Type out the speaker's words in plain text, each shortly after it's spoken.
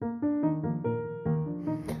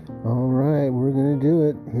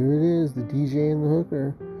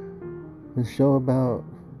a show about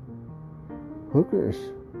hookers.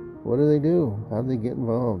 What do they do? How do they get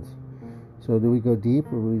involved? So do we go deep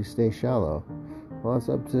or do we stay shallow? Well, it's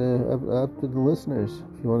up to the listeners.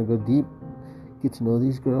 If you want to go deep, get to know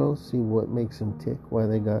these girls, see what makes them tick, why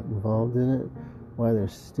they got involved in it, why they're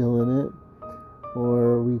still in it,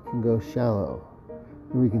 or we can go shallow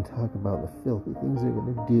and we can talk about the filthy things they're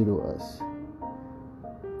going to do to us.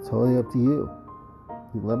 It's totally up to you.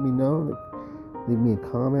 You let me know. Leave me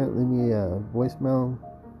a comment. Leave me a voicemail.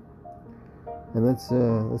 And let's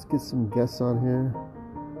get some guests on here.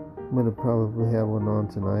 I'm going to probably have one on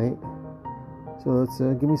tonight. So let's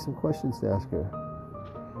give me some questions to ask her.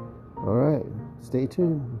 All right. Stay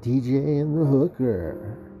tuned. DJ and the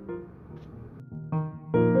Hooker.